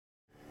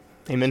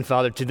Amen,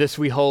 Father. To this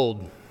we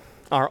hold.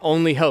 Our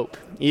only hope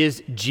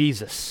is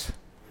Jesus.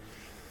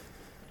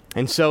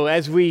 And so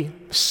as we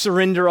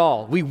surrender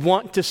all, we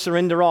want to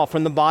surrender all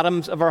from the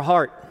bottoms of our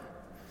heart.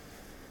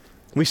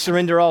 We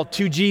surrender all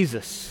to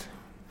Jesus.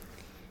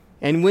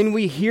 And when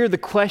we hear the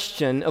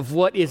question of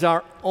what is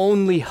our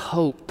only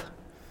hope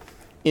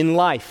in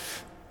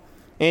life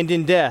and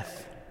in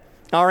death,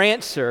 our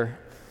answer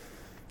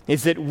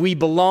is that we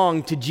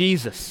belong to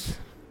Jesus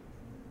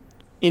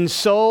in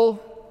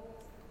soul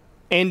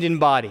and in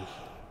body,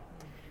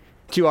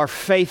 to our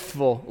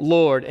faithful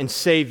Lord and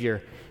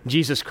Savior,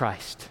 Jesus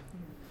Christ.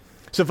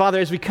 So, Father,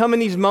 as we come in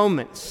these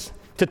moments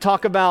to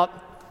talk about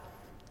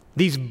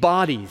these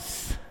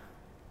bodies,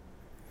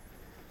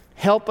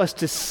 help us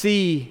to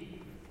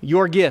see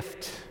your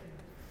gift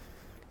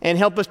and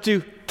help us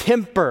to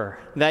temper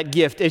that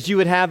gift as you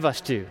would have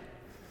us to,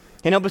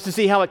 and help us to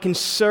see how it can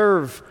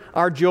serve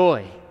our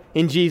joy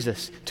in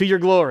Jesus, to your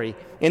glory,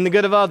 in the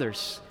good of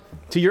others,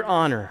 to your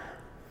honor,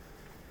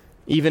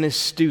 even as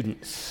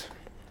students.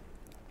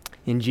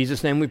 In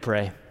Jesus' name we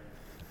pray.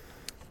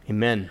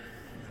 Amen.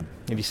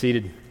 You be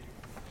seated.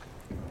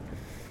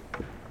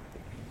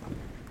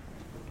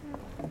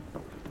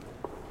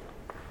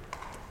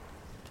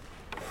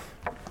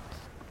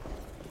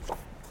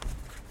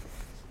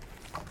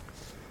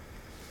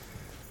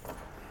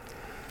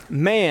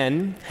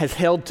 Man has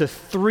held to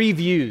three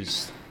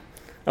views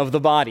of the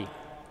body.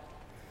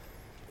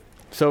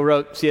 So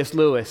wrote C.S.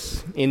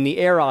 Lewis in the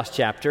Eros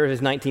chapter of his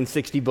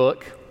 1960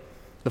 book,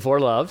 The Four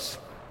Loves.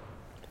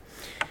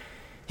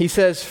 He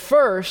says,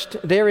 first,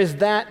 there is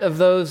that of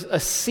those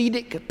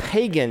ascetic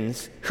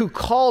pagans who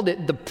called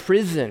it the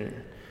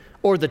prison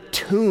or the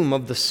tomb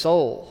of the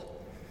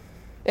soul,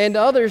 and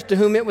others to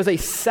whom it was a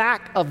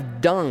sack of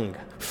dung,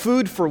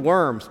 food for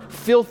worms,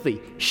 filthy,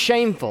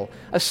 shameful,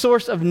 a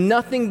source of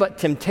nothing but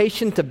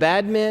temptation to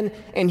bad men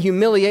and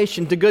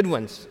humiliation to good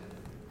ones.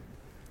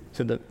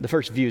 So the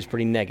first view is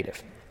pretty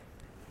negative.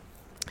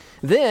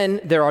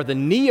 Then there are the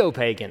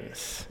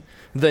neo-pagans,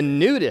 the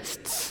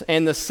nudists,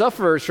 and the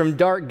sufferers from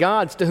dark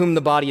gods to whom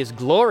the body is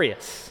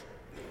glorious.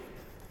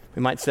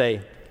 We might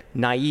say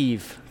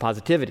naive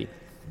positivity.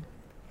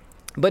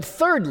 But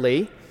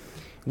thirdly,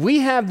 we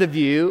have the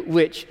view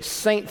which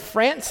St.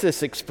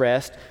 Francis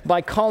expressed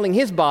by calling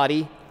his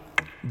body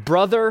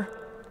brother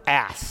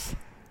ass.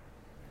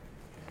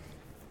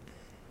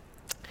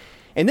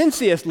 And then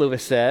C.S.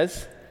 Lewis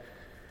says,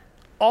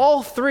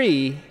 all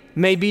three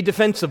may be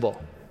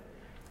defensible,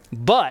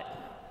 but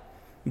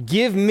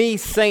give me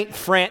St.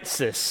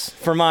 Francis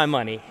for my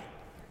money.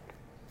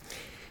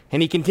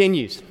 And he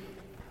continues,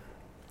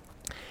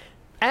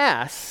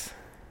 ass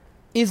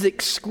is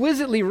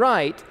exquisitely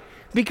right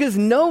because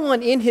no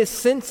one in his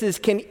senses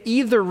can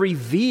either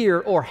revere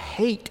or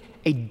hate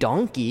a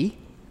donkey.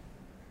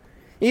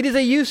 It is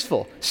a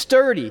useful,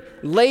 sturdy,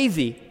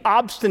 lazy,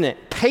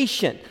 obstinate,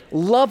 patient,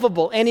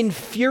 lovable, and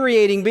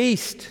infuriating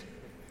beast,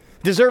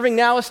 deserving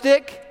now a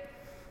stick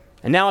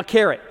and now a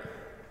carrot,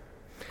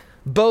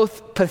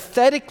 both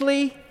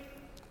pathetically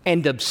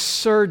and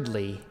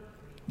absurdly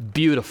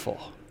beautiful.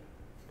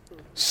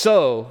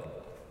 So,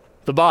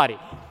 the body.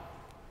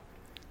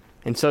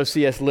 And so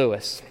C.S.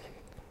 Lewis.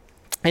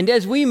 And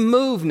as we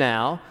move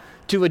now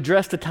to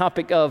address the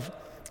topic of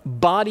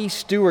body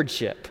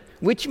stewardship,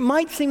 which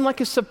might seem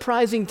like a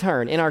surprising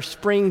turn in our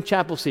spring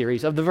chapel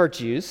series of the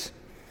virtues,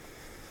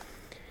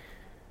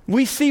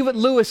 we see what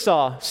Lewis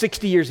saw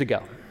 60 years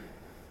ago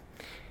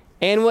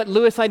and what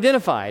Lewis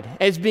identified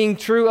as being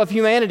true of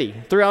humanity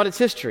throughout its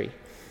history.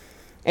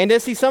 And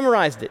as he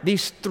summarized it,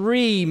 these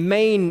three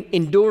main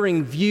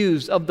enduring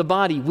views of the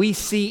body we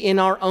see in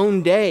our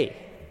own day,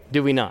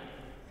 do we not?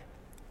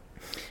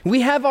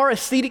 We have our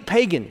ascetic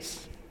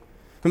pagans,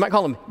 we might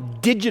call them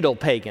digital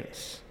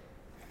pagans,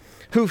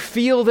 who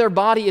feel their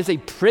body is a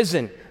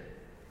prison.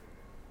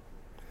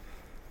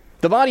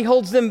 The body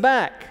holds them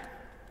back.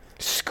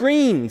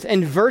 Screens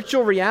and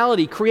virtual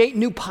reality create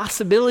new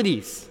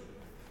possibilities,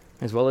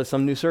 as well as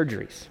some new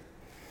surgeries.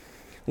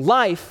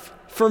 Life,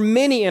 for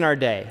many in our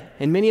day,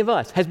 and many of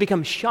us, has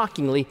become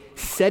shockingly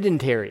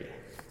sedentary.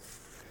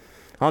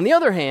 On the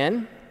other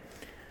hand,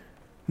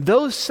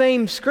 those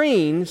same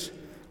screens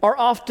are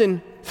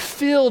often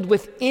filled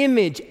with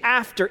image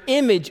after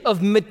image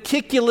of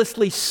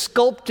meticulously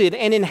sculpted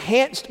and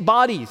enhanced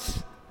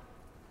bodies.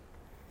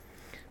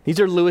 These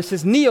are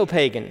Lewis's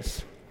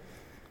neo-pagans,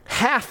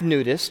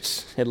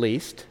 half-nudists at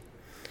least,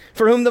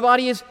 for whom the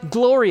body is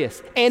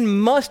glorious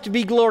and must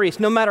be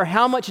glorious no matter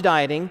how much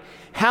dieting,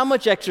 how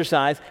much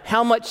exercise,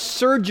 how much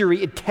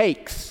surgery it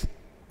takes.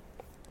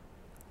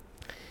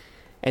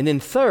 And then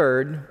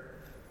third,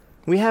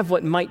 we have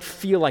what might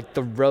feel like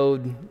the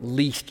road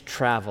least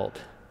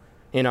traveled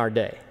in our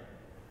day.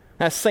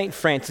 That's St.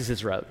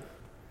 Francis's road,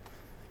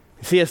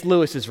 C.S.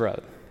 Lewis's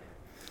road.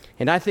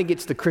 And I think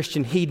it's the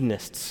Christian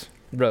hedonists'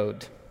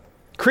 road.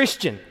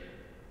 Christian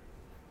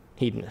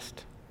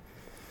hedonist.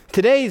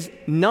 Today's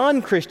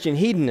non-Christian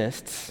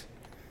hedonists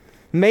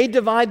may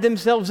divide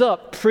themselves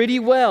up pretty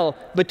well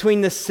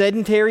between the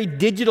sedentary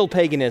digital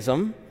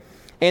paganism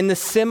and the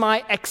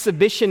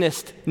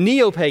semi-exhibitionist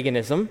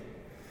neo-paganism,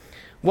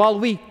 while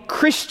we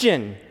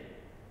Christian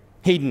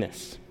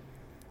hedonists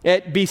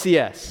at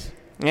BCS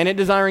and at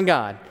Desiring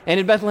God and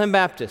at Bethlehem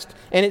Baptist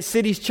and at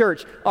Cities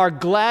Church are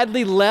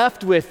gladly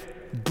left with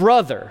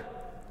brother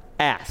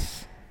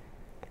ass.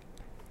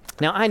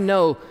 Now, I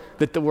know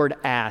that the word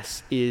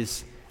ass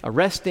is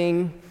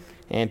arresting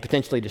and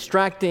potentially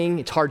distracting.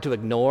 It's hard to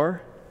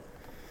ignore.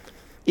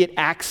 It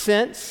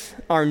accents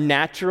our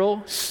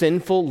natural,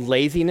 sinful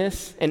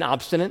laziness and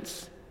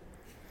obstinance.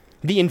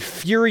 The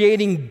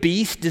infuriating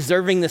beast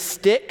deserving the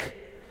stick,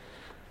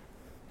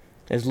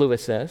 as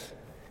Lewis says.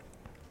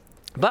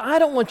 But I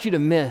don't want you to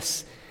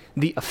miss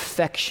the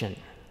affection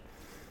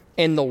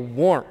and the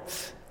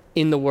warmth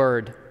in the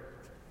word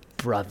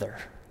brother.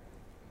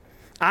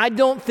 I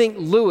don't think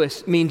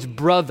Lewis means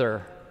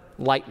brother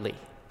lightly.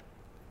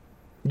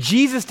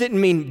 Jesus didn't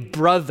mean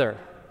brother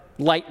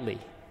lightly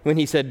when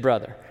he said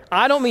brother.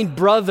 I don't mean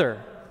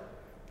brother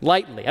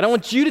lightly. I don't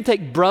want you to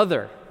take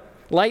brother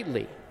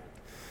lightly.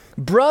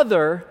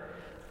 Brother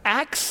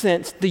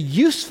accents the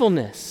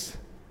usefulness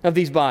of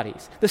these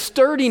bodies, the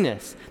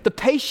sturdiness, the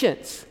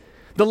patience,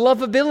 the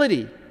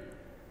lovability,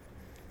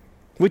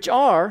 which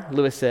are,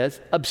 Lewis says,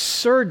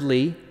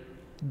 absurdly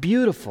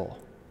beautiful.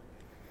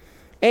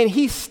 And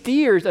he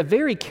steers a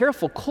very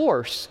careful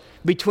course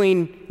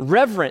between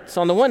reverence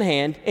on the one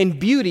hand and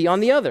beauty on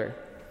the other.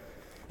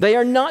 They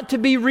are not to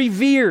be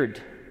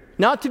revered,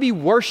 not to be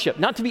worshiped,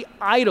 not to be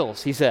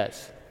idols, he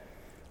says.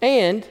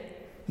 And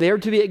they are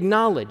to be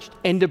acknowledged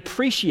and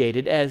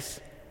appreciated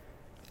as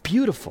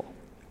beautiful,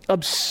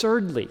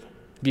 absurdly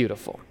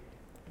beautiful.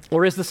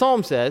 Or as the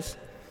psalm says,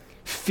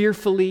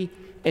 fearfully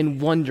and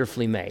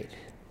wonderfully made.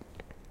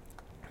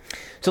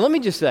 So let me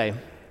just say,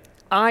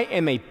 I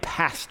am a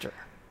pastor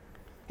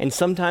and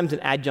sometimes an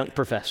adjunct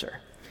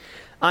professor.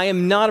 I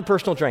am not a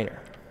personal trainer.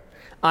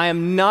 I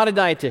am not a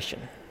dietitian.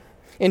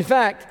 In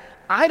fact,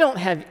 I don't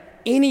have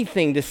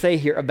anything to say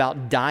here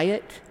about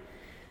diet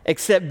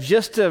except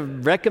just to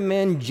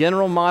recommend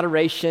general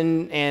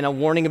moderation and a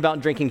warning about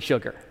drinking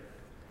sugar.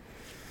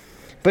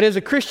 But as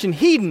a Christian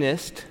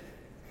hedonist,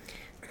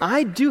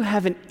 I do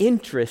have an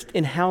interest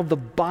in how the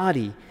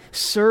body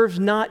serves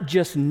not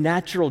just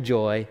natural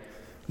joy,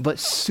 but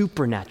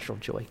supernatural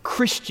joy,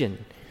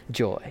 Christian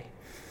joy.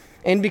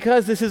 And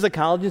because this is a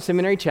college and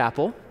seminary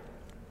chapel,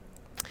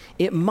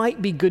 it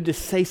might be good to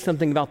say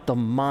something about the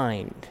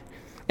mind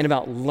and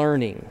about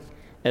learning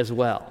as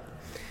well.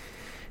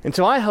 And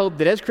so I hope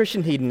that as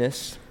Christian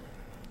hedonists,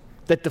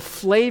 that the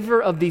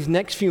flavor of these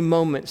next few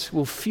moments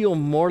will feel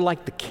more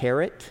like the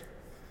carrot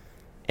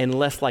and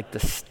less like the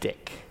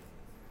stick.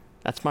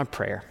 That's my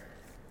prayer.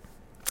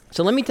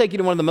 So let me take you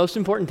to one of the most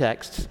important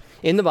texts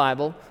in the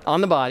Bible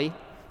on the body,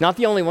 not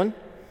the only one,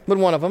 but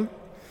one of them,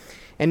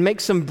 and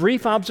make some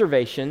brief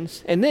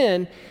observations. And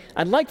then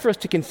I'd like for us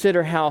to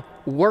consider how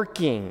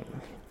working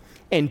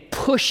and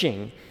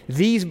pushing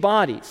these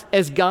bodies,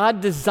 as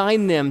God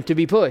designed them to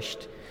be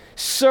pushed,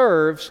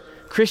 serves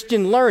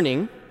Christian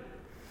learning,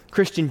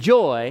 Christian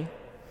joy,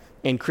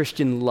 and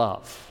Christian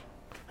love.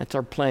 That's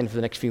our plan for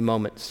the next few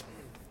moments.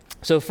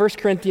 So 1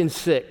 Corinthians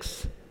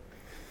 6,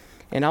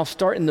 and I'll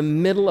start in the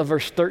middle of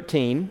verse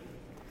 13,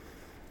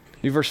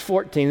 do verse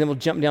 14, then we'll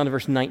jump down to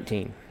verse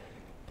 19.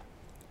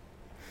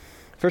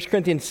 1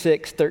 Corinthians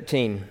 6,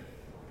 13.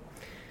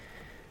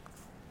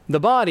 The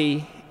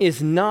body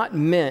is not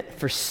meant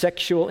for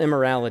sexual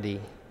immorality,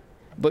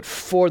 but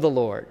for the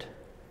Lord,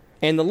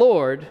 and the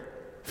Lord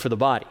for the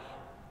body.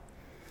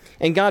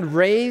 And God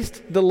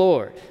raised the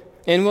Lord,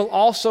 and will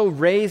also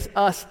raise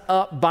us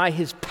up by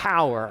his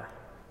power.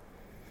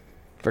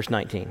 Verse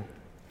 19.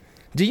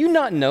 Do you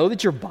not know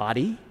that your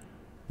body,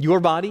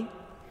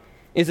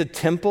 is a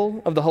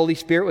temple of the Holy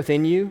Spirit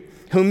within you,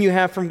 whom you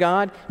have from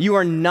God? You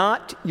are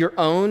not your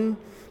own.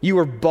 You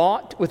were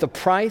bought with a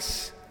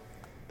price.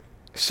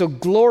 So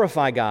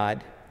glorify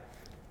God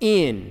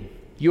in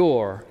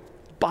your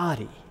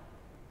body.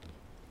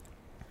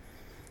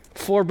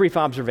 4 brief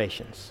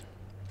observations.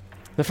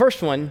 The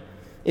first one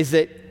is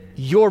that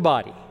your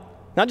body,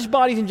 not just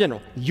bodies in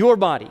general, your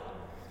body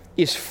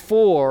is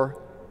for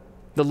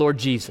the Lord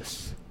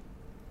Jesus.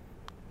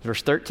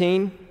 Verse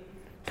 13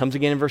 comes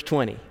again in verse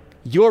 20.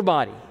 Your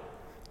body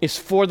is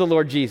for the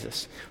Lord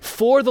Jesus.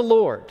 For the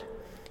Lord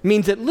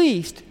means at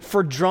least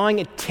for drawing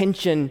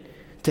attention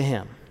to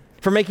him,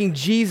 for making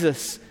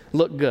Jesus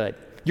look good.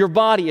 Your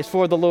body is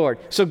for the Lord.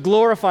 So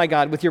glorify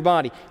God with your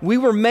body. We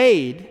were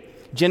made,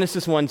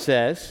 Genesis 1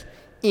 says,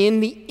 in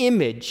the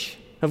image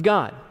of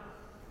God.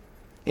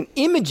 And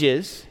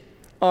images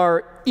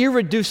are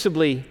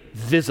irreducibly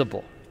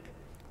visible.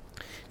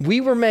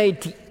 We were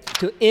made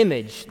to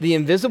image the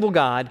invisible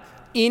God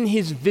in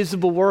his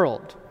visible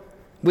world,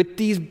 with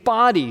these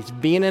bodies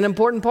being an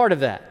important part of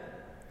that.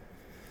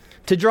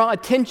 To draw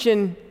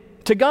attention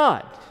to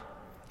God,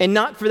 and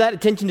not for that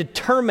attention to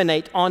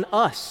terminate on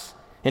us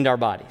and our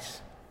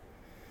bodies.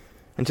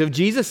 And so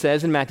Jesus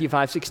says in Matthew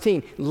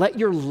 5:16, let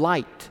your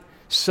light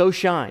so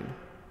shine.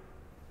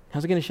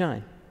 How's it going to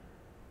shine?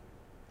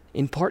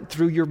 In part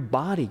through your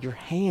body, your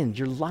hands,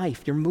 your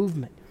life, your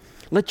movement.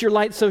 Let your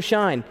light so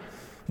shine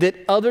that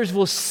others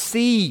will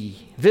see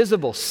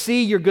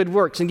your good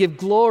works and give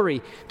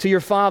glory to your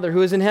Father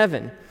who is in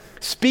heaven.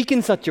 Speak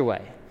in such a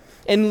way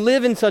and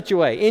live in such a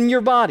way in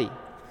your body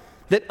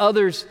that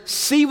others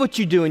see what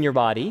you do in your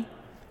body,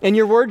 and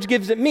your words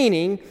gives it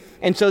meaning,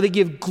 and so they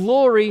give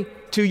glory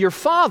to your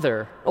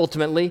Father,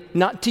 ultimately,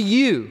 not to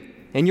you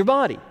and your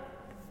body.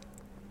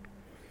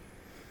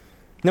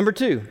 Number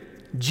 2,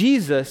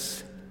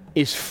 Jesus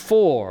is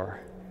for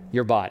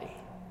your body.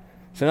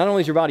 So not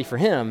only is your body for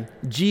him,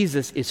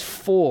 Jesus is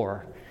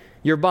for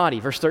your body.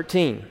 Verse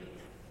 13.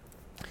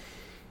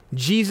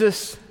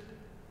 Jesus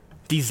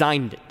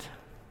designed it,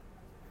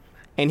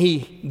 and he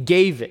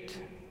gave it,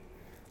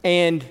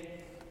 and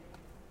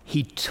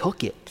he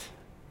took it.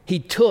 He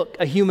took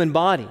a human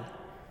body.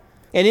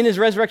 And in his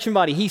resurrection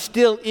body, he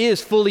still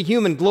is fully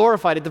human,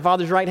 glorified at the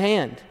Father's right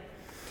hand.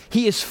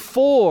 He is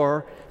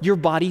for your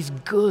body's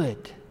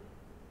good,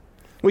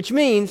 which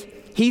means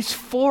he's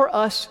for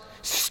us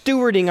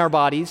stewarding our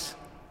bodies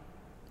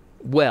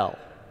well,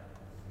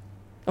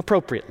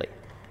 appropriately.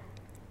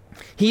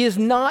 He is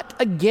not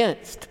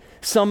against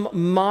some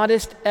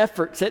modest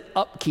efforts at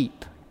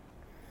upkeep.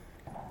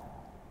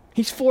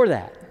 He's for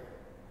that.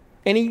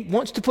 And he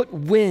wants to put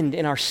wind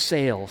in our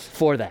sails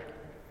for that,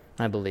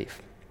 I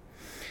believe.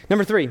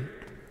 Number 3,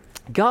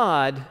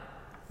 God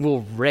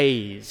will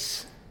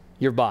raise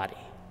your body.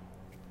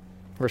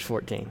 Verse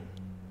 14.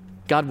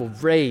 God will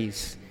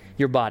raise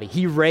your body.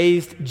 He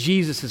raised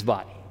Jesus'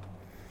 body.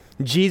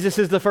 Jesus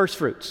is the first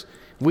fruits.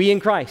 We in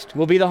Christ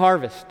will be the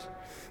harvest.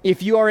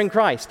 If you are in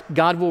Christ,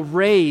 God will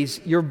raise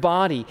your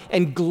body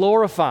and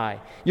glorify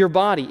your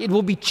body. It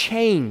will be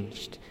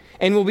changed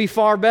and will be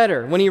far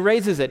better when he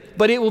raises it,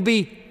 but it will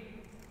be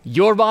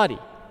your body.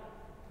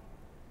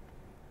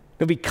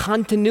 There'll be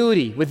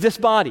continuity with this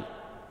body.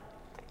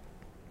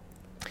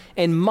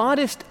 And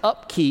modest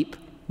upkeep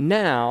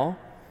now,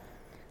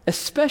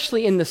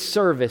 especially in the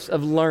service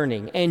of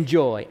learning and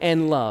joy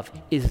and love,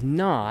 is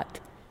not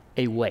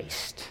a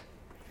waste.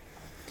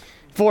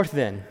 4th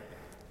then,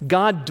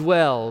 God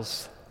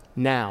dwells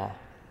now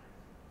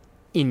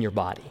in your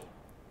body.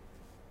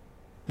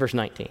 Verse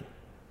 19.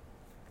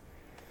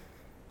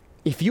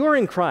 If you are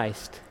in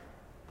Christ,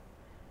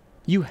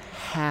 you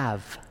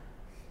have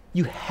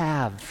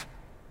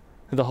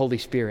the Holy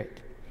Spirit.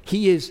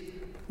 He is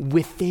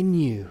within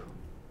you,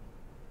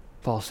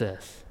 Paul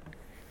says.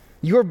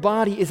 Your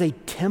body is a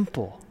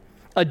temple,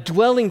 a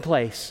dwelling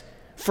place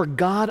for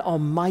God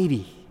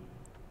Almighty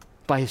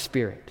by his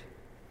Spirit.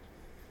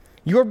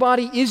 Your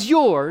body is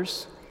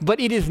yours, but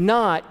it is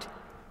not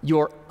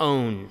your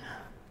own.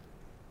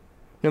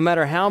 No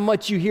matter how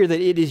much you hear that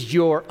it is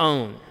your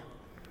own,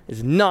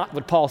 is not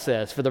what Paul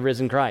says for the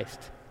risen Christ.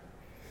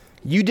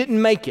 You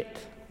didn't make it.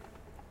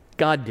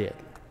 God did.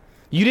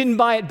 You didn't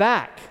buy it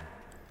back.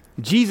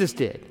 Jesus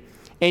did.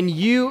 And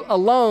you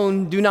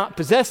alone do not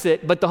possess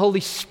it, but the Holy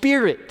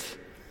Spirit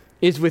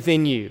is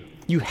within you.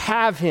 You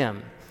have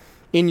him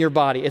in your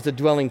body as a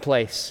dwelling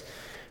place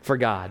for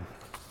God.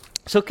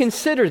 So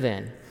consider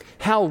then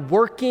how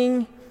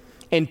working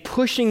and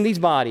pushing these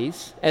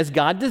bodies as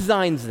God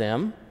designs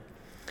them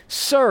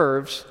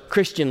serves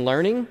Christian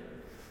learning,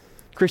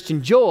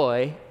 Christian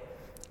joy,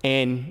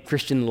 and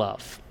Christian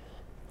love.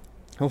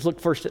 Let's look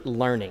first at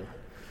learning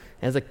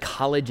as a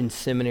college and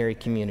seminary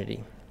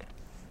community.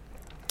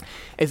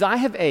 As I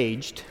have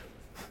aged,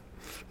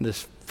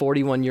 this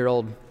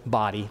 41-year-old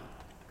body,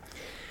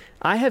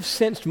 I have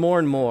sensed more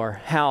and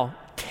more how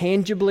I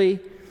tangibly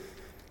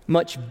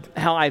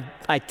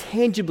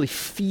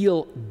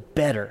feel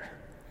better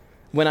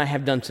when I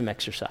have done some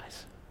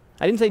exercise.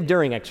 I didn't say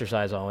during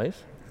exercise always.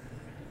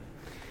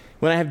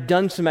 When I have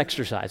done some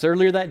exercise,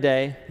 earlier that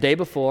day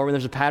before, when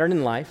there's a pattern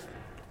in life.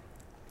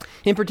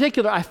 In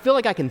particular, I feel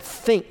like I can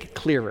think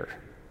clearer.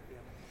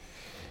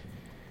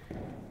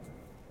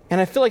 And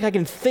I feel like I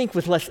can think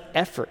with less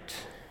effort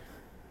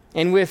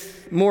and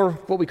with more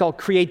what we call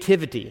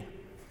creativity.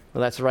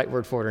 Well, that's the right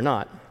word for it or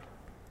not.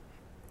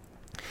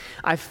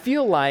 I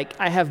feel like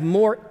I have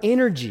more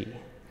energy,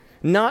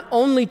 not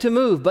only to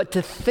move, but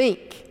to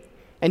think,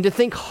 and to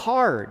think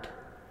hard,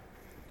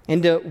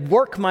 and to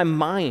work my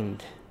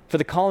mind for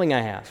the calling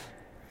I have.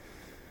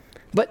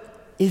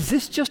 But is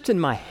this just in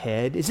my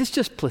head? Is this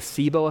just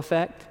placebo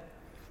effect?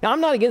 Now,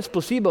 I'm not against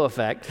placebo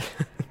effect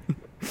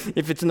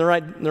if it's in the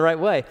right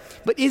way,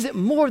 but is it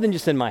more than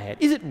just in my head?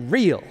 Is it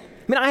real?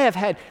 I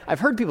mean, I've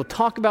heard people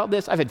talk about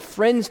this. I've had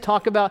friends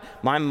talk about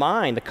my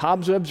mind. The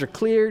cobwebs are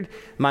cleared.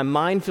 My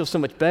mind feels so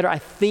much better. I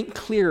think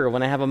clearer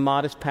when I have a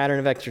modest pattern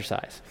of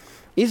exercise.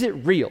 Is it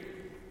real?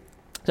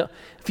 So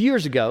a few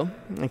years ago,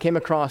 I came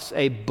across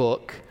a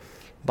book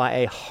by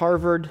a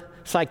Harvard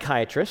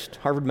psychiatrist,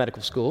 Harvard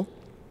Medical School.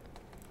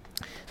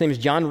 His name is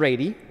John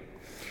Rady.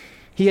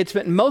 He had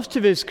spent most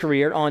of his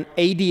career on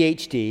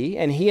ADHD,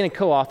 and he and a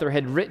co-author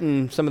had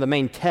written some of the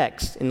main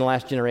texts in the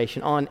last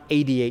generation on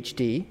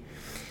ADHD.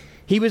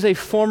 He was a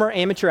former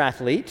amateur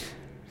athlete,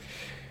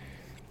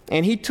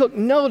 and he took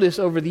notice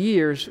over the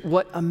years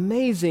what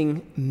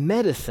amazing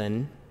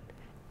medicine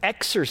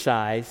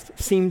exercise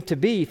seemed to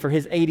be for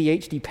his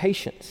ADHD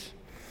patients.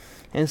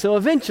 And so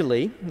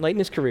eventually, late in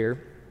his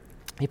career,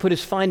 He put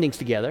his findings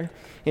together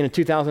in a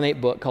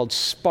 2008 book called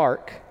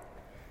Spark,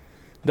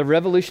 The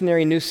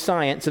Revolutionary New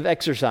Science of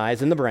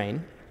Exercise in the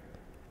Brain.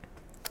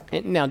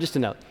 And now, just a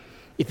note,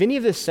 if any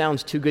of this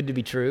sounds too good to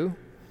be true,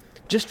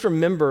 just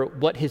remember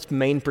what his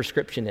main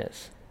prescription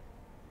is.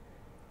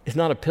 It's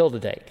not a pill to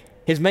take.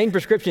 His main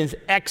prescription is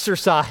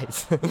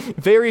exercise.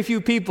 Very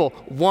few people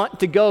want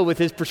to go with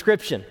his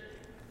prescription.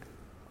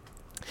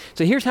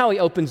 So here's how he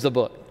opens the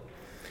book.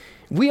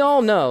 We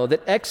all know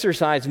that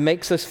exercise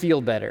makes us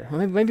feel better.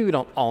 Well, maybe we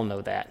don't all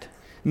know that.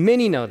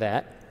 Many know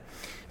that.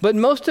 But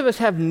most of us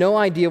have no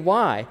idea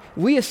why.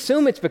 We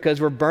assume it's because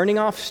we're burning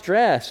off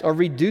stress or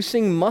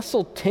reducing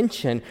muscle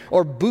tension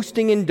or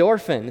boosting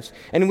endorphins,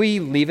 and we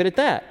leave it at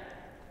that.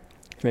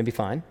 Which may be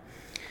fine.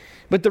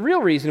 But the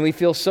real reason we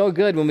feel so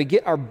good when we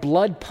get our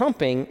blood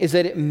pumping is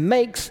that it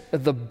makes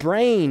the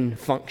brain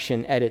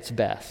function at its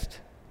best.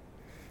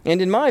 And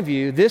in my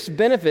view, this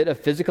benefit of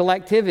physical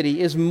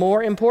activity is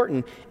more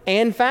important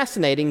and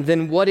fascinating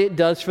than what it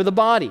does for the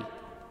body.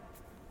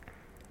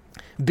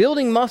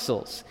 Building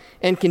muscles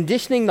and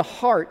conditioning the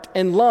heart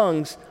and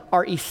lungs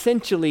are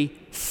essentially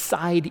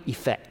side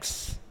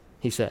effects,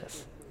 he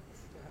says.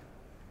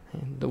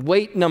 And the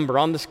weight number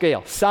on the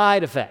scale,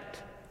 side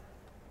effect.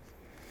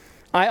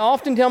 I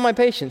often tell my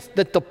patients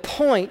that the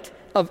point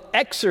of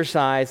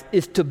exercise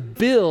is to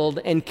build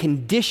and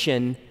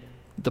condition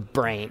the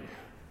brain.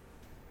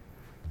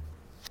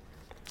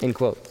 End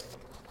quote.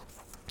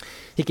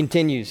 He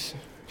continues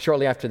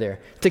shortly after there.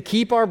 To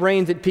keep our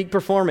brains at peak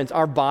performance,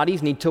 our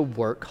bodies need to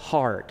work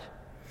hard.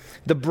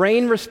 The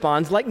brain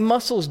responds like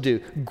muscles do,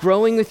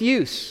 growing with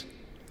use,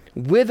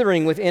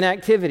 withering with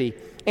inactivity,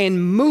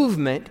 and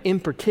movement in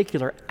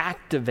particular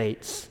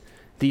activates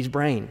these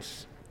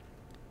brains.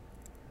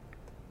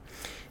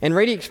 And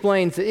Rady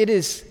explains that it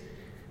is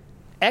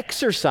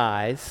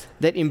exercise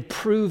that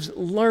improves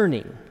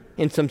learning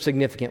in some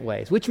significant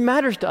ways, which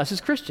matters to us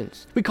as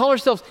Christians. We call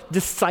ourselves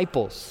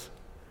disciples.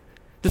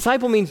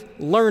 Disciple means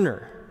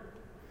learner.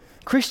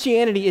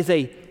 Christianity is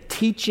a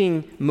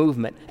teaching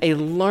movement, a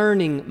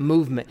learning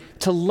movement.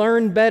 To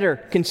learn better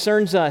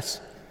concerns us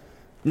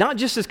not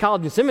just as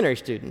college and seminary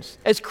students,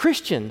 as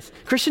Christians.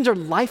 Christians are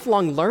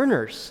lifelong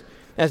learners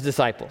as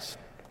disciples.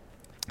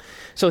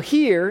 So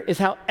here is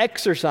how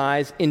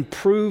exercise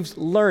improves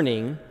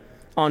learning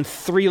on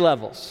 3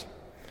 levels.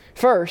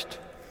 First,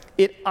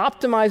 it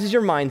optimizes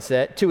your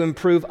mindset to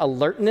improve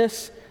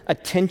alertness,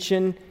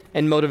 attention,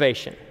 and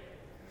motivation.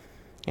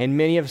 And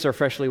many of us are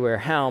freshly aware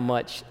how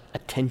much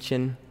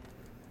attention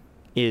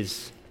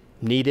is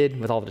needed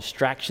with all the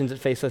distractions that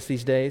face us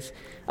these days.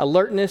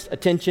 Alertness,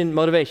 attention,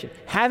 motivation.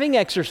 Having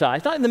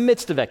exercise, not in the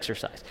midst of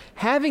exercise,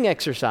 having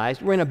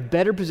exercise, we're in a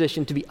better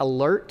position to be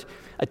alert,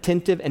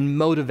 attentive, and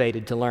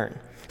motivated to learn.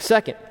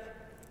 Second,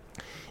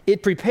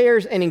 it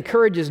prepares and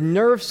encourages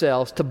nerve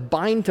cells to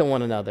bind to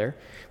one another,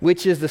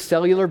 which is the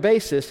cellular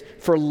basis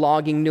for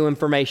logging new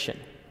information.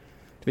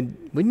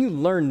 When you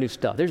learn new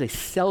stuff, there's a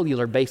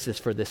cellular basis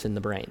for this in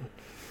the brain.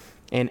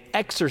 And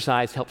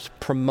exercise helps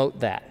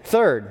promote that.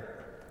 Third,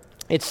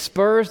 it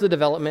spurs the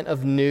development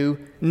of new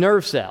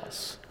nerve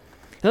cells.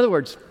 In other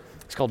words,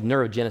 it's called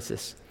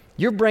neurogenesis.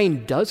 Your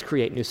brain does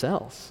create new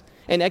cells.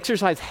 And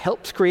exercise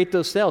helps create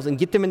those cells and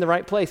get them in the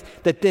right place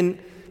that then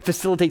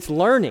facilitates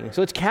learning.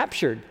 So it's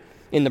captured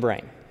in the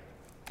brain.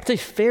 This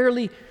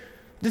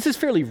is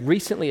fairly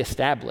recently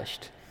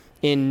established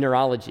in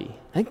neurology.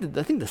 I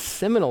think the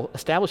seminal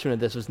establishment of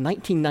this was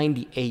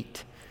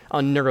 1998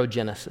 on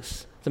neurogenesis.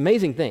 It's an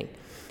amazing thing.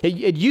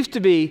 It used to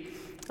be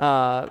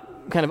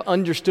kind of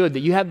understood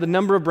that you have the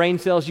number of brain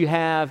cells you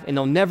have and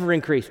they'll never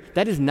increase.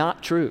 That is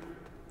not true.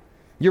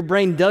 Your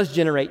brain does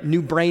generate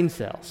new brain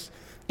cells,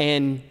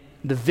 and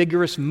the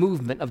vigorous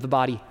movement of the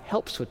body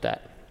helps with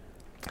that.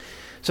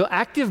 So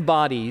active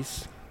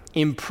bodies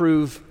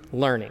improve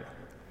learning.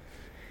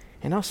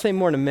 And I'll say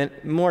more in a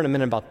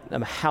minute about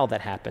how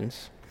that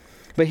happens.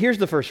 But here's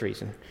the first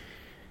reason.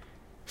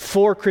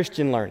 For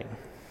Christian learning.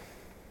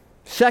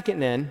 Second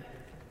then,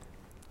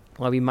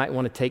 why we might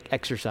want to take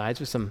exercise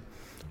with some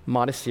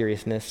modest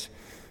seriousness,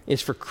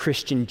 is for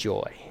Christian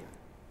joy.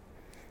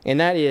 And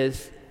that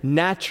is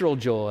natural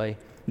joy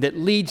that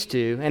leads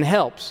to and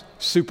helps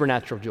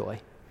supernatural joy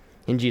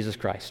in Jesus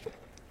Christ.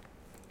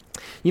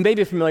 You may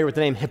be familiar with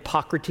the name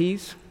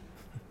Hippocrates,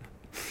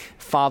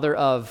 father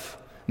of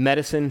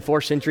medicine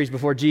 4 centuries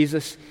before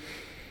Jesus.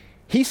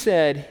 He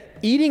said,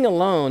 "Eating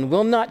alone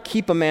will not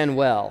keep a man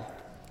well.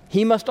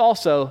 He must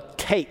also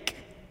take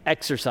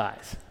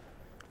exercise."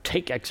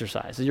 Take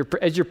exercise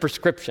as your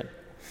prescription.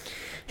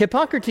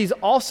 Hippocrates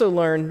also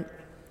learned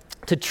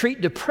to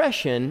treat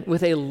depression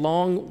with a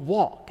long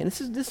walk. And this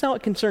is how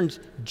it concerns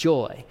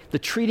joy, the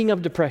treating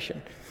of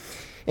depression.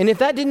 And if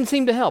that didn't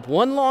seem to help,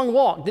 one long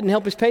walk didn't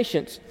help his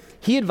patients,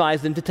 he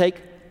advised them to take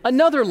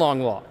another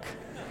long walk.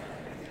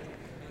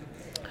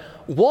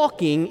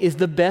 Walking is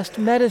the best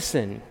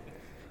medicine,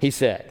 he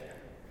said.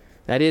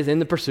 That is, in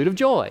the pursuit of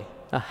joy,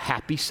 a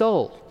happy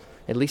soul,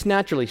 at least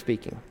naturally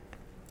speaking.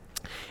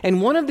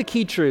 And one of the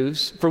key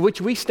truths for which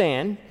we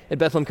stand at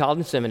Bethlehem College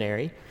and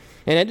Seminary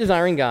and at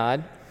Desiring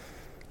God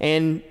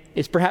and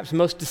is perhaps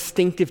most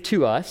distinctive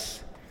to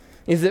us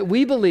is that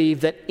we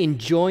believe that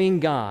enjoying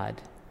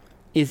God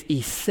is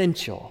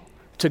essential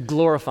to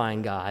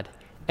glorifying God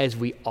as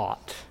we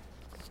ought.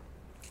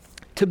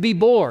 To be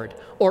bored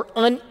or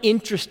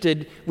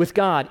uninterested with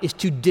God is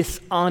to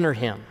dishonor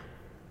Him.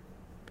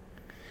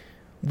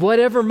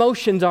 Whatever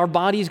motions our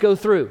bodies go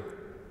through.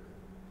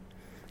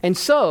 And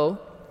so,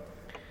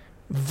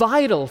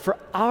 vital for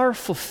our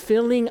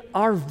fulfilling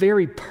our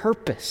very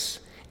purpose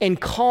and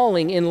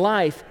calling in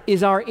life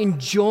is our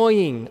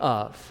enjoying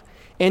of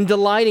and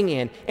delighting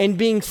in and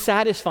being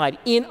satisfied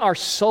in our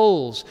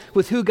souls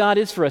with who God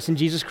is for us in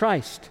Jesus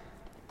Christ.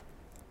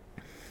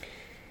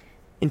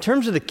 In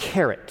terms of the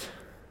carrot,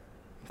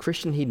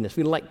 Christian hedonists,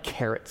 we like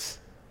carrots.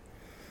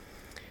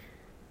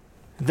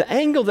 The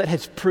angle that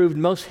has proved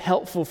most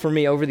helpful for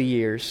me over the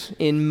years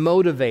in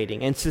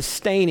motivating and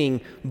sustaining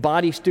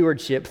body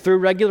stewardship through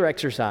regular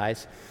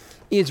exercise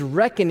is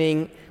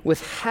reckoning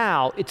with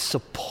how it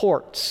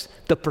supports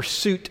the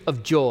pursuit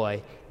of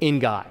joy in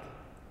God.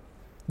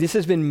 This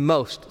has been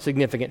most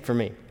significant for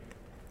me.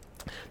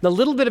 The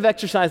little bit of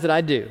exercise that I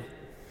do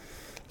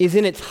is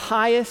in its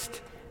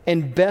highest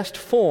and best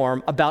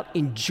form about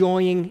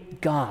enjoying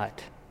God,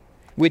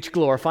 which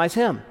glorifies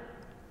Him.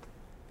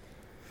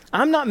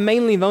 I'm not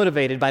mainly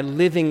motivated by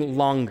living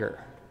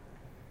longer.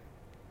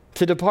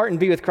 To depart and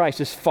be with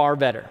Christ is far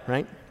better,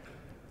 right?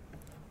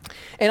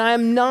 And I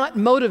am not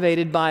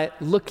motivated by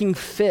looking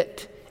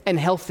fit and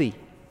healthy.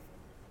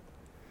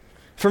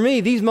 For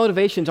me, these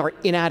motivations are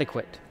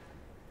inadequate.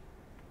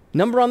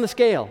 Number on the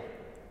scale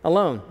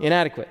alone,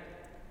 inadequate.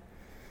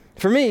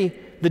 For me,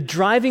 the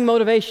driving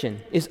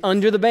motivation is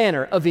under the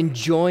banner of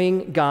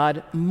enjoying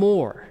God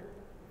more.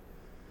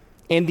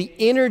 And the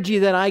energy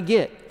that I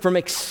get from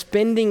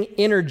expending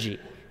energy,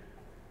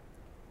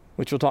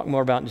 which we'll talk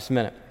more about in just a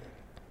minute.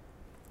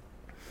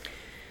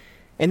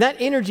 And that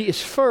energy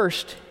is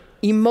first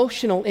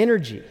emotional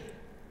energy.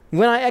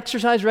 When I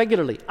exercise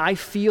regularly, I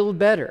feel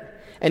better.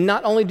 And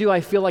not only do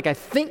I feel like I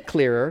think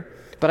clearer,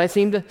 but I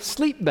seem to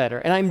sleep better,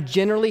 and I'm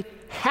generally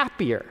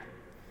happier.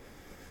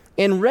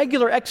 And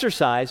regular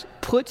exercise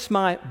puts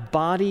my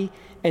body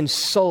and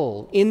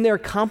soul in their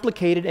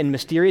complicated and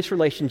mysterious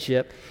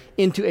relationship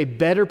into a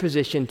better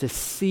position to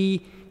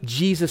see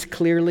Jesus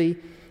clearly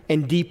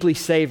and deeply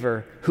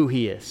savor who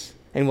He is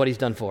and what He's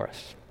done for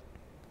us.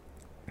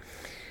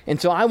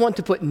 And so I want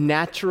to put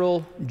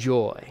natural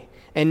joy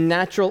and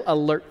natural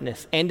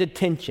alertness and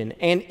attention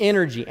and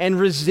energy and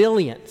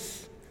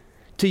resilience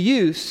to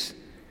use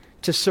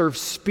to serve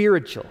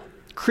spiritual,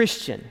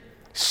 Christian,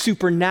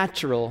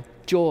 supernatural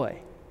joy.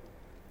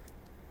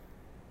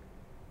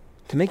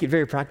 To make it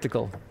very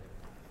practical,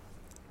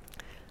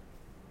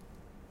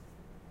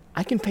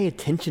 I can pay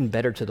attention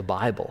better to the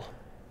Bible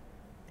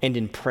and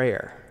in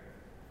prayer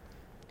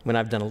when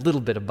I've done a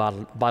little bit of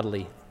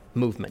bodily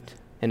movement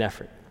and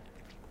effort.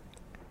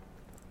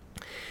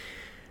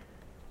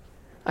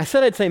 I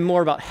said I'd say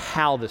more about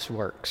how this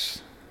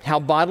works, how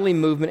bodily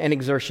movement and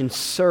exertion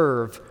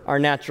serve our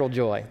natural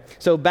joy.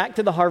 So back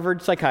to the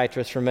Harvard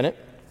psychiatrist for a minute.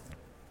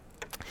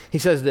 He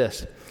says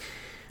this: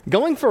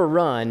 going for a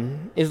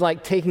run is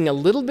like taking a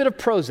little bit of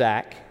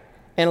Prozac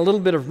and a little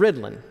bit of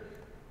Ritalin.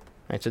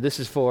 Right, so this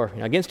is for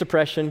against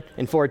depression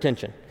and for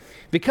attention.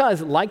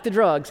 Because, like the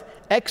drugs,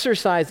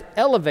 exercise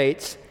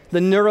elevates the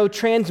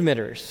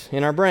neurotransmitters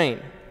in our brain.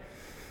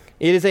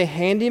 It is a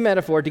handy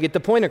metaphor to get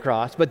the point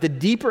across, but the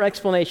deeper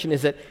explanation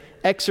is that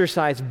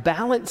exercise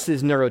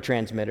balances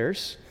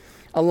neurotransmitters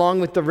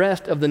along with the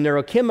rest of the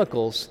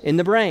neurochemicals in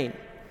the brain.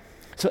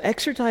 So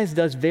exercise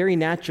does very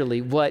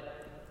naturally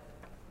what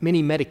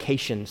many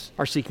medications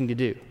are seeking to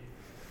do.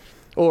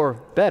 Or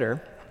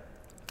better,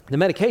 the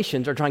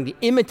medications are trying to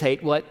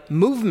imitate what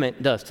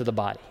movement does to the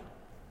body.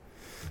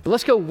 But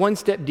let's go one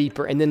step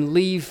deeper and then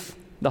leave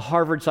the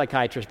Harvard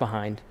psychiatrist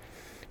behind.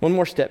 One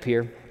more step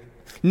here.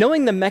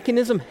 Knowing the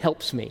mechanism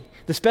helps me.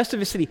 The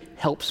specificity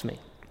helps me.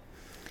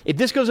 If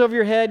this goes over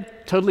your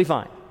head, totally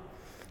fine.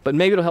 But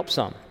maybe it'll help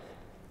some.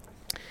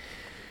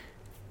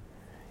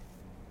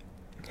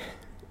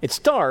 It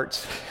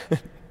starts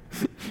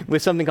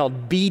with something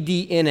called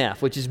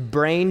BDNF, which is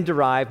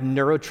brain-derived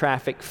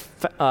neurotrophic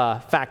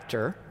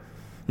factor,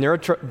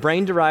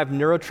 brain-derived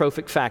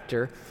neurotrophic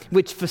factor,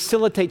 which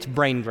facilitates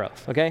brain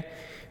growth, okay?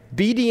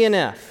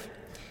 BDNF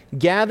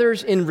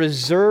gathers in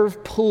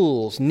reserve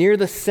pools near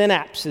the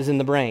synapses in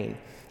the brain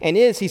and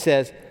is, he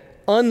says,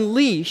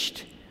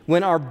 unleashed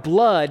when our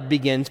blood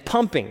begins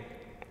pumping.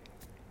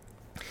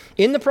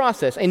 In the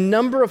process, a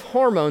number of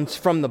hormones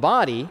from the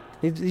body,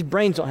 these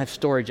brains don't have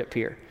storage up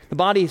here. The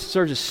body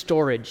serves as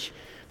storage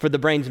for the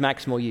brain's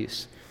maximal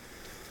use.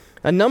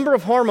 A number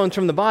of hormones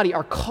from the body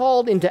are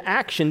called into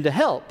action to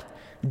help.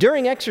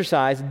 During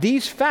exercise,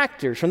 these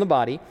factors from the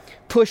body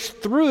push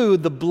through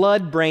the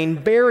blood-brain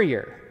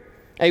barrier,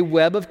 a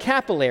web of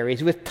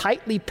capillaries with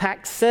tightly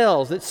packed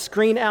cells that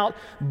screen out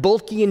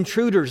bulky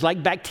intruders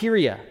like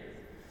bacteria.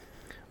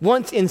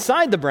 Once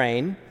inside the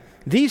brain,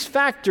 these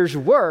factors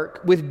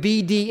work with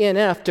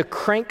BDNF to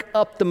crank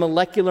up the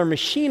molecular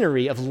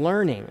machinery of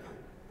learning.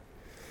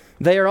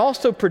 They are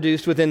also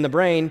produced within the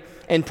brain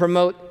and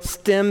promote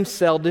stem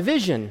cell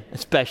division,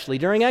 especially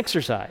during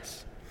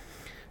exercise.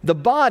 The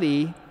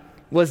body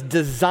was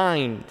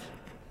designed.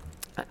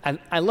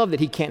 I love that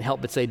he can't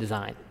help but say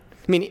design.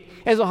 I mean,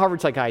 as a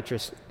Harvard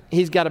psychiatrist,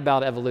 he's got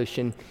about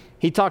evolution.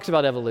 He talks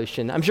about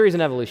evolution. I'm sure he's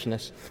an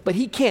evolutionist, but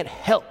he can't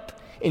help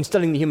in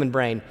studying the human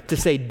brain to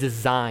say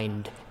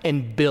designed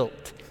and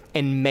built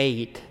and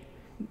made.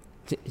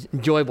 It's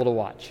enjoyable to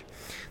watch.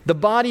 The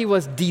body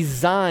was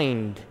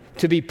designed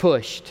to be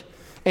pushed.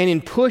 And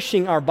in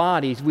pushing our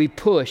bodies, we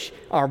push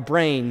our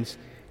brains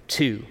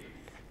too.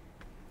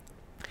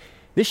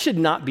 This should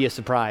not be a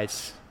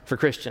surprise for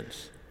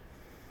Christians.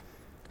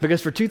 Because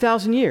for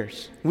 2,000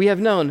 years, we have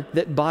known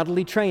that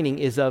bodily training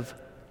is of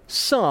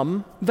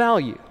some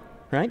value,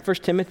 right? 1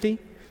 Timothy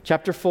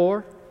chapter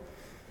 4.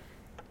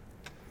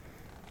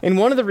 And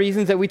one of the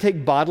reasons that we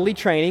take bodily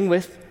training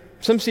with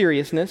some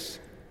seriousness,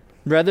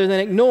 rather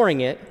than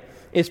ignoring it,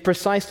 is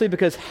precisely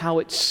because how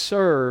it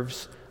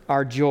serves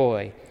our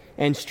joy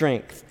and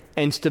strength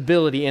and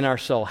stability in our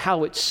soul,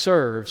 how it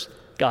serves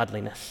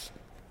godliness.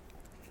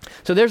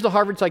 So there's the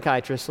Harvard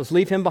psychiatrist. Let's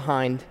leave him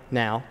behind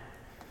now.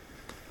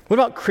 What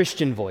about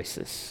Christian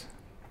voices?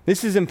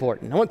 This is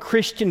important. I want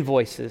Christian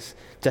voices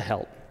to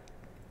help.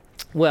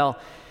 Well,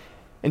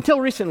 until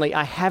recently,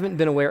 I haven't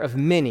been aware of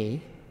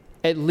many,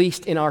 at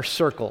least in our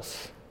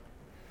circles.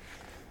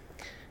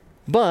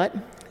 But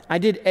I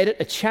did edit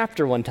a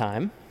chapter one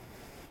time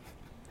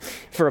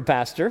for a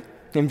pastor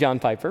named John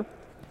Piper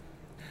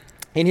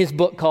in his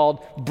book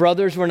called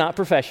Brothers Were Not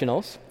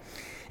Professionals.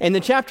 And the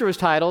chapter was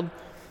titled,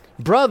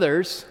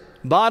 Brothers,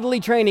 Bodily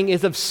Training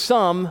is of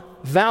Some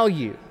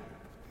Value.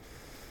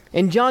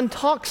 And John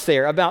talks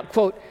there about,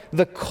 quote,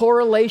 the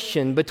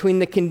correlation between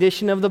the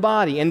condition of the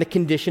body and the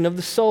condition of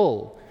the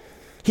soul.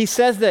 He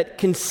says that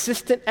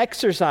consistent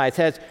exercise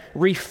has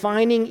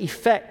refining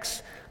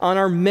effects on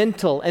our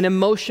mental and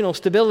emotional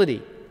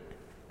stability.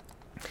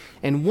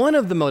 And one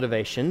of the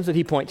motivations that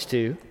he points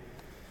to,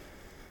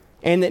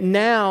 and that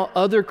now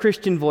other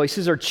Christian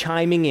voices are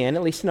chiming in,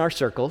 at least in our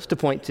circles, to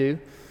point to,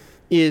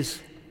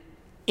 is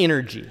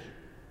energy.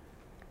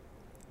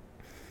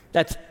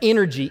 That's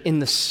energy in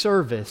the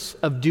service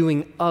of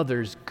doing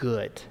others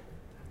good.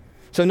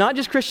 So not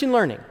just Christian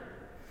learning,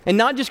 and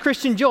not just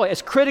Christian joy,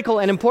 as critical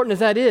and important as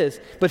that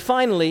is, but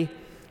finally,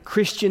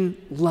 Christian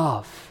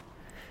love.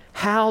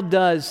 How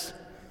does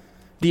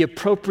the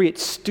appropriate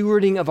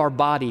stewarding of our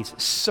bodies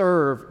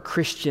serve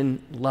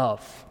Christian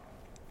love?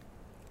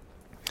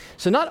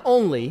 So not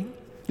only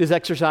does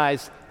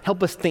exercise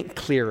help us think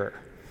clearer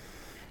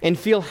and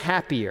feel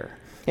happier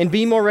and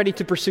be more ready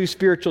to pursue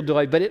spiritual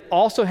joy, but it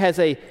also has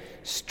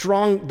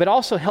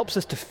also helps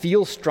us to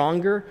feel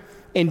stronger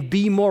and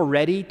be more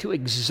ready to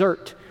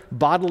exert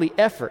bodily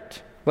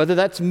effort, whether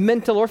that's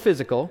mental or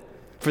physical,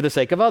 for the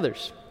sake of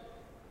others.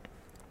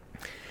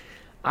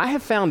 I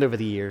have found over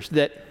the years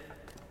that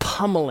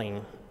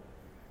pummeling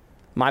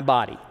my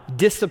body,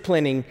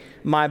 disciplining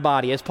my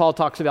body, as Paul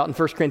talks about in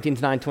 1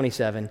 Corinthians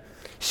 9:27,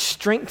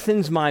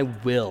 strengthens my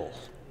will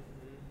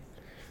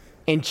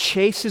and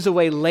chases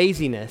away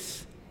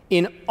laziness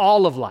in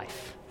all of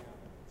life.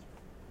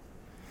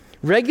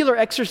 Regular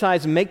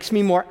exercise makes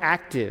me more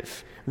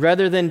active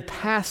rather than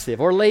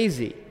passive or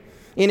lazy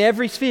in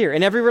every sphere,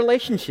 in every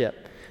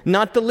relationship,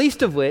 not the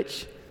least of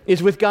which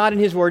is with God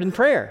and His Word and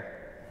prayer,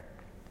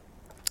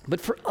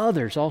 but for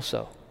others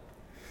also.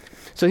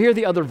 So here are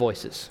the other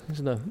voices.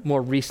 These are the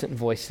more recent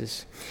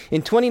voices.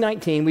 In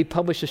 2019, we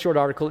published a short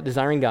article at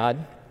Desiring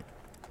God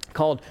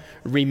called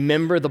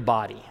Remember the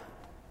Body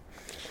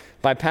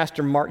by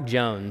Pastor Mark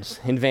Jones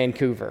in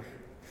Vancouver.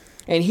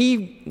 And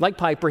he, like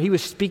Piper, he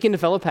was speaking to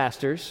fellow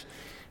pastors,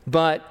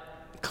 but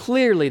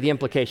clearly the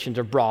implications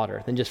are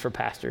broader than just for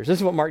pastors. This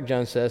is what Mark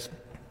Jones says.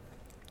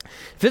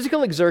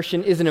 Physical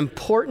exertion is an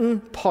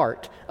important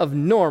part of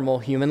normal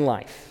human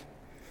life.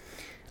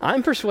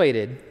 I'm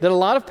persuaded that a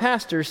lot of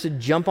pastors should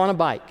jump on a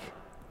bike,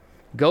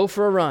 go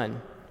for a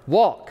run,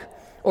 walk,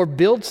 or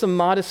build some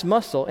modest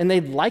muscle, and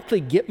they'd likely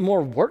get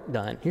more work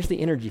done. Here's the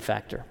energy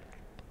factor.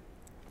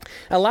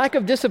 A lack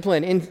of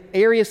discipline in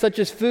areas such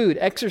as food,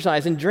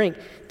 exercise, and drink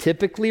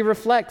typically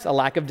reflects a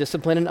lack of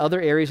discipline in other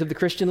areas of the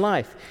Christian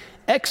life.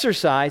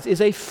 Exercise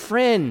is a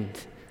friend.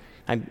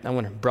 I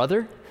wonder,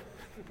 brother?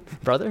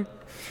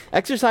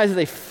 Exercise is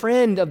a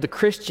friend of the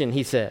Christian,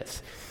 he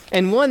says,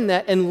 and one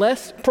that,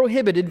 unless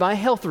prohibited by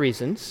health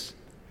reasons,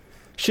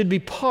 should be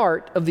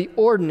part of the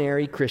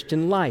ordinary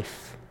Christian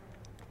life.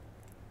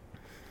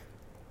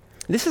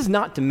 This is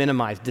not to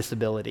minimize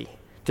disability,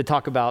 to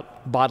talk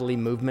about bodily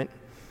movement.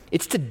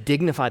 It's to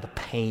dignify the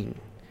pain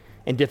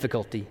and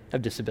difficulty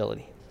of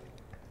disability.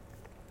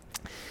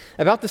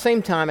 About the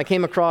same time, I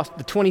came across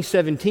the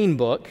 2017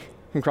 book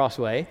from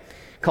Crossway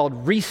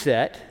called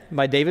Reset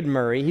by David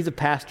Murray. He's a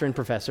pastor and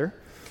professor.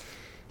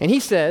 And he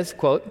says,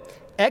 quote,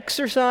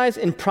 exercise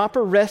in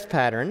proper rest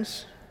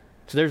patterns,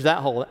 so there's that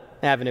whole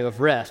avenue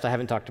of rest I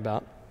haven't talked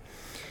about.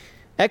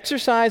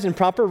 Exercise and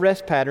proper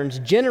rest patterns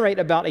generate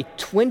about a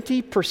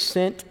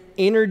 20%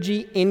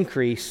 energy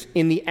increase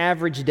in the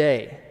average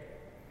day.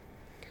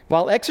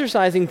 while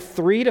exercising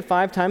 3 to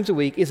 5 times a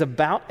week is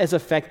about as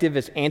effective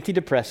as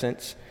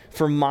antidepressants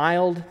for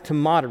mild to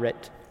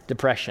moderate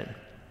depression.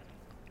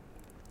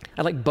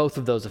 I'd like both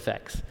of those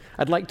effects.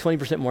 I'd like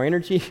 20% more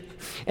energy,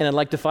 and I'd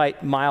like to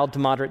fight mild to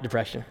moderate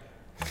depression.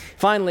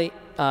 Finally,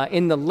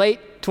 in the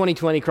late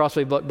 2020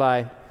 Crossway book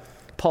by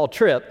Paul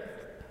Tripp,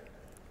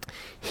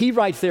 he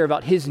writes there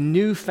about his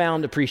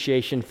newfound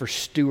appreciation for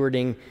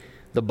stewarding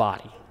the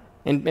body.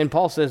 And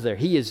Paul says there,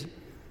 he is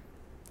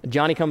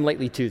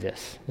Johnny-come-lately to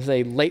this. This is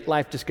a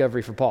late-life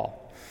discovery for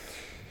Paul.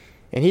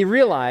 And he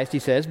realized, he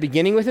says,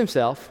 beginning with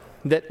himself,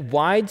 that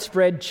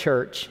widespread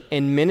church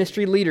and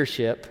ministry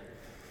leadership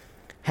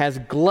has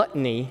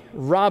gluttony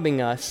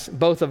robbing us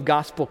both of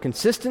gospel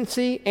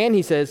consistency and,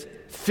 he says,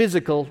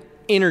 physical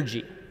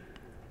energy.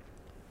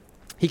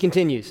 He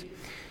continues,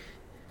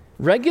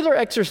 regular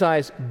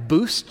exercise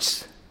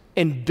boosts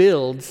and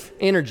builds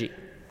energy.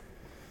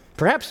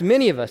 Perhaps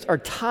many of us are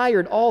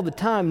tired all the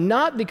time,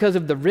 not because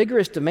of the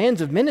rigorous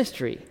demands of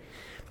ministry,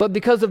 but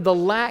because of the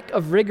lack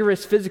of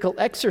rigorous physical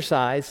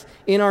exercise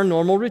in our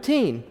normal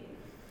routine.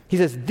 He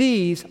says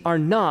these are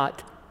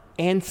not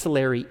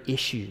ancillary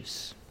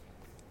issues.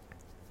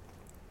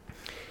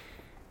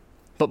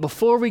 But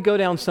before we go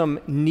down some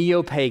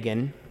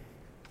neo-pagan,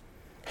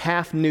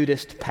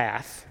 half-nudist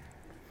path,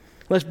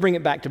 let's bring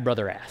it back to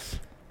Brother Ass.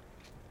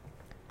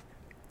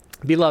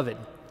 Beloved,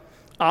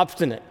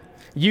 obstinate,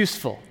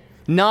 useful,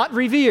 not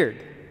revered,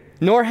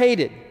 nor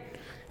hated,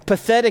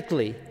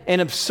 pathetically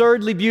and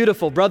absurdly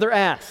beautiful, Brother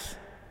Ass.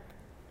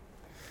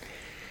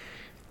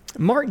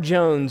 Mark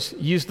Jones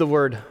used the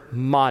word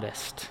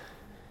modest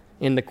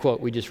in the quote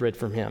we just read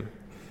from him.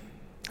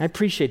 I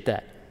appreciate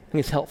that. I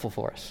think it's helpful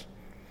for us.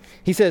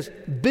 He says,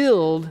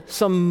 build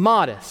some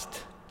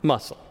modest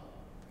muscle,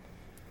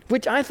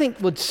 which I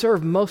think would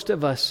serve most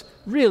of us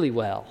really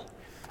well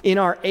in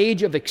our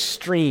age of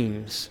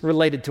extremes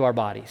related to our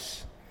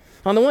bodies.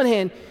 On the one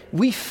hand,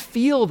 we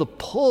feel the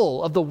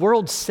pull of the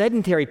world's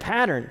sedentary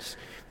patterns,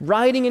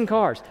 riding in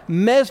cars,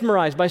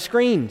 mesmerized by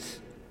screens.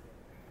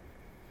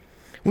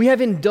 We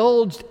have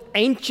indulged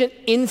ancient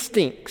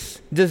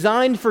instincts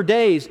designed for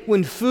days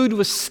when food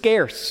was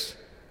scarce.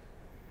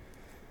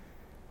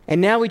 And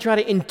now we try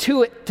to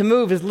intuit to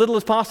move as little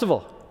as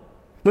possible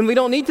when we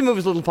don't need to move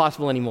as little as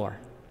possible anymore.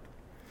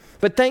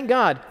 But thank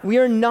God, we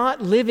are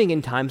not living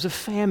in times of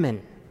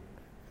famine,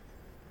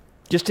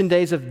 just in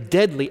days of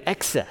deadly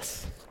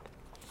excess.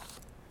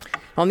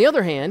 On the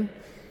other hand,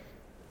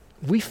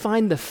 we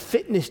find the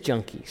fitness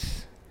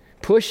junkies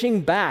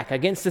pushing back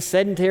against the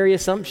sedentary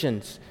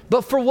assumptions.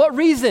 But for what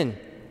reason?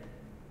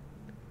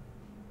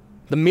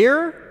 The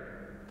mirror?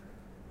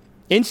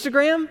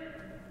 Instagram?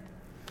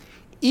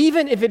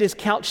 Even if it is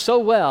couched so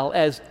well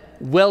as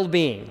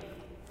well-being.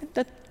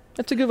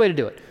 That's a good way to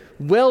do it.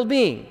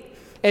 Well-being,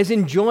 as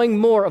enjoying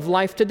more of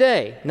life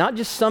today, not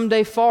just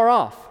someday far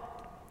off.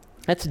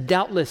 That's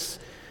doubtless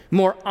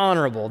more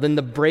honorable than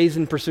the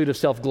brazen pursuit of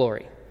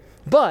self-glory.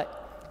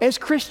 But as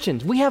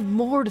Christians, we have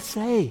more to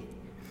say,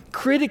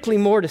 critically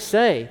more to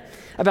say,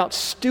 about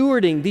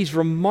stewarding these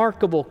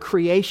remarkable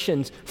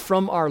creations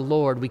from our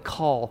Lord we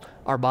call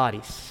our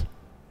bodies.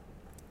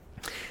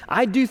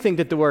 I do think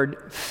that the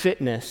word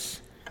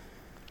fitness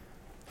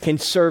can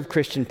serve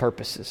Christian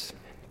purposes.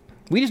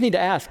 We just need to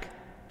ask,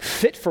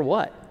 fit for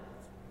what?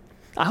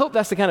 I hope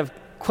that's the kind of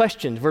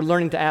questions we're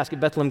learning to ask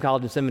at Bethlehem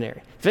College and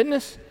Seminary.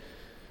 Fitness?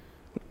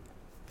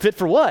 Fit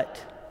for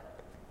what?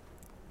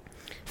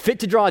 Fit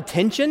to draw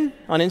attention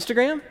on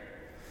Instagram?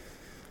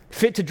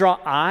 Fit to draw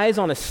eyes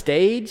on a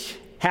stage,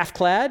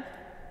 half-clad?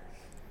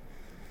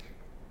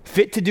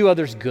 Fit to do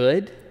others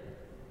good?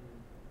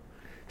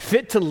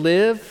 Fit to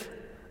live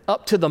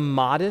up to the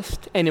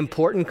modest and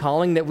important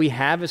calling that we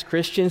have as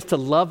Christians to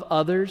love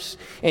others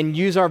and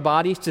use our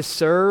bodies to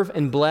serve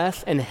and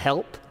bless and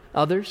help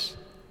others?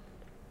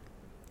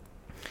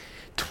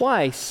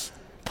 Twice,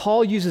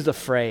 Paul uses a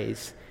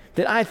phrase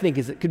that I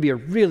think could be a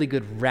really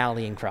good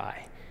rallying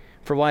cry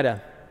for why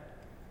to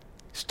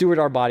steward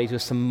our bodies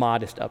with some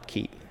modest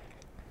upkeep.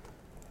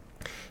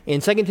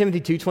 In 2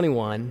 Timothy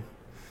 2:21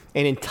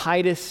 and in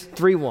Titus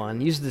 3:1,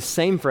 he uses the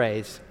same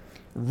phrase,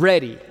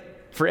 ready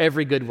for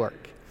every good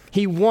work.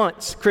 He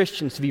wants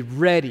Christians to be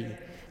ready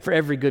for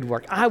every good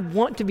work. I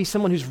want to be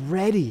someone who's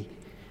ready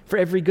for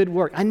every good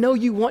work. I know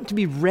you want to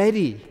be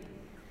ready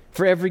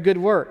for every good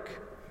work.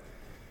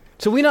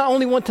 So we not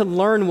only want to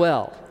learn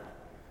well,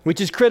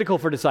 which is critical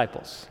for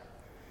disciples,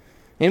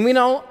 and we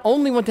not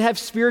only want to have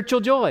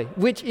spiritual joy,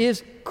 which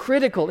is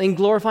critical in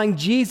glorifying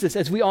Jesus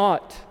as we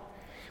ought.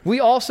 We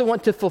also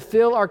want to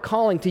fulfill our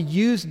calling to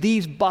use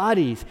these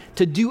bodies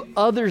to do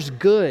others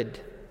good,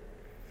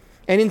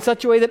 and in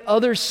such a way that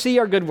others see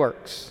our good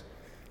works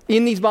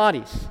in these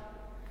bodies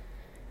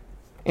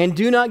and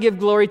do not give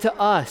glory to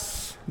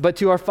us, but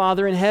to our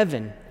Father in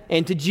heaven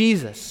and to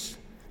Jesus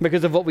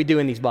because of what we do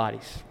in these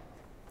bodies.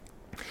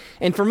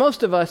 And for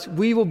most of us,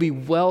 we will be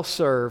well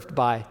served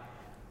by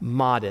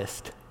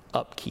modest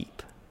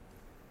upkeep.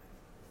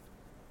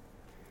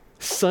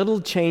 Subtle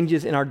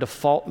changes in our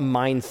default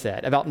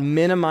mindset about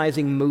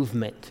minimizing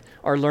movement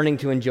or learning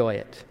to enjoy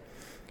it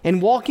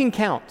And walking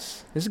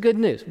counts. This is good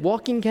news.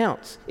 Walking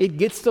counts. It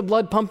gets the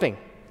blood pumping.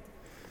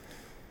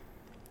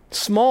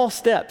 Small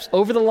steps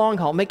over the long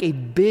haul make a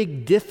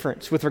big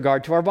difference with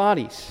regard to our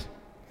bodies.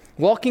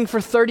 Walking for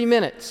 30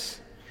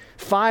 minutes,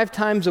 5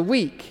 times a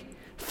week,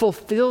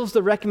 fulfills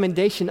the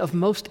recommendation of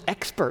most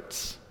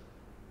experts.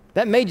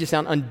 That may just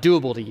sound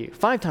undoable to you.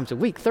 5 times a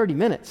week, 30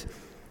 minutes.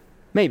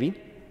 Maybe.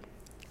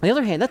 On the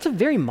other hand, that's a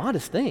very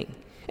modest thing,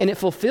 and it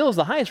fulfills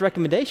the highest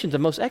recommendations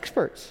of most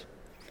experts.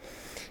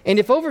 And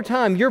if over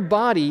time your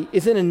body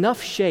is in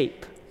enough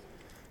shape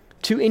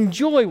to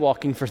enjoy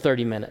walking for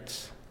 30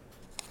 minutes,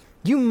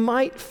 you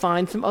might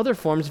find some other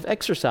forms of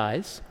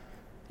exercise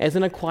as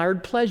an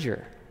acquired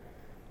pleasure,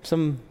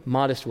 some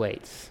modest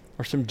weights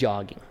or some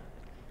jogging.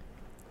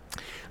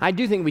 I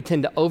do think we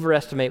tend to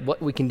overestimate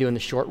what we can do in the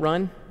short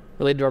run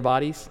related to our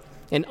bodies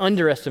and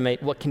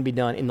underestimate what can be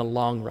done in the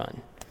long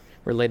run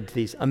related to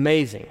these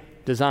amazing,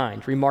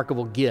 designed,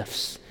 remarkable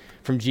gifts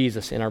from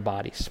Jesus in our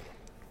bodies.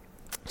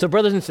 So,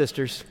 brothers and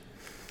sisters,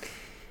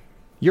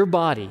 your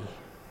body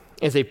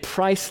as a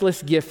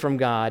priceless gift from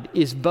God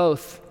is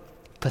both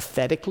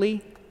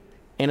pathetically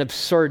and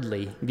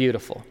absurdly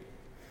beautiful.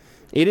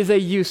 It is a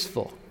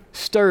useful,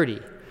 sturdy,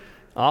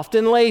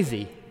 often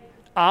lazy,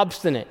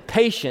 obstinate,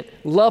 patient,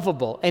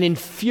 lovable, and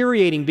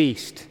infuriating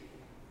beast,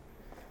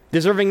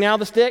 deserving now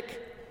the stick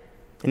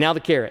and now the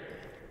carrot.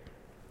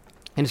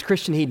 And as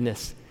Christian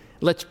hedonists,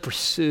 let's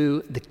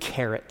pursue the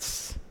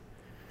carrots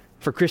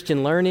for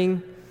Christian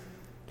learning,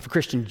 for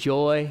Christian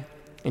joy,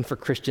 and for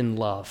Christian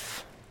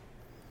love.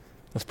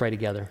 Let's pray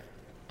together.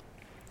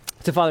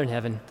 So, Father in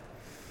heaven,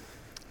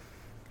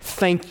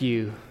 thank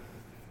you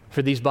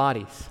for these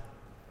bodies.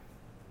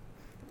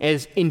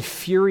 As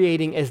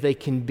infuriating as they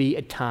can be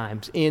at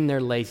times in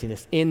their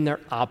laziness, in their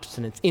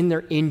obstinance, in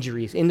their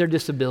injuries, in their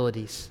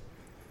disabilities.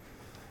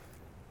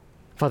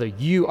 Father,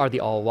 you are the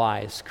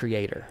all-wise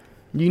creator.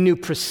 You knew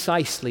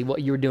precisely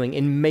what you were doing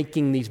in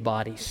making these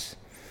bodies.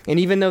 And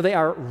even though they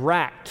are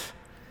racked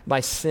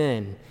by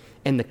sin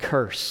and the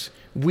curse,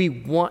 we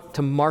want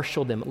to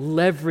marshal them,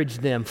 leverage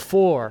them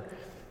for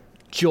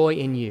joy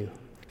in you,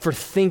 for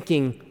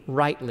thinking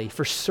rightly,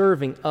 for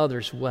serving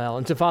others well.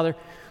 And so, Father,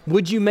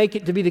 would you make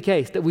it to be the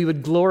case that we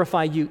would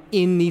glorify you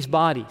in these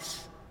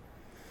bodies?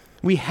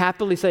 We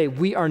happily say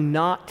we are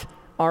not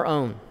our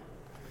own.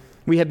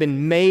 We have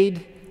been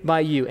made by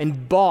you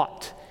and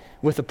bought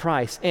with a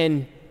price,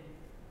 and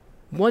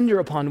wonder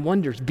upon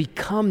wonders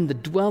become the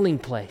dwelling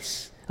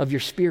place of your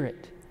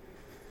Spirit.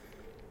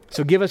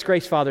 So give us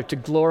grace, Father, to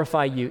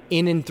glorify you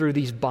in and through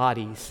these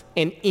bodies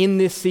and in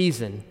this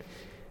season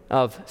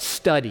of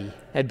study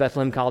at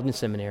Bethlehem College and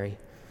Seminary.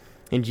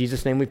 In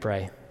Jesus' name we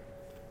pray.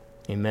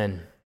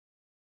 Amen.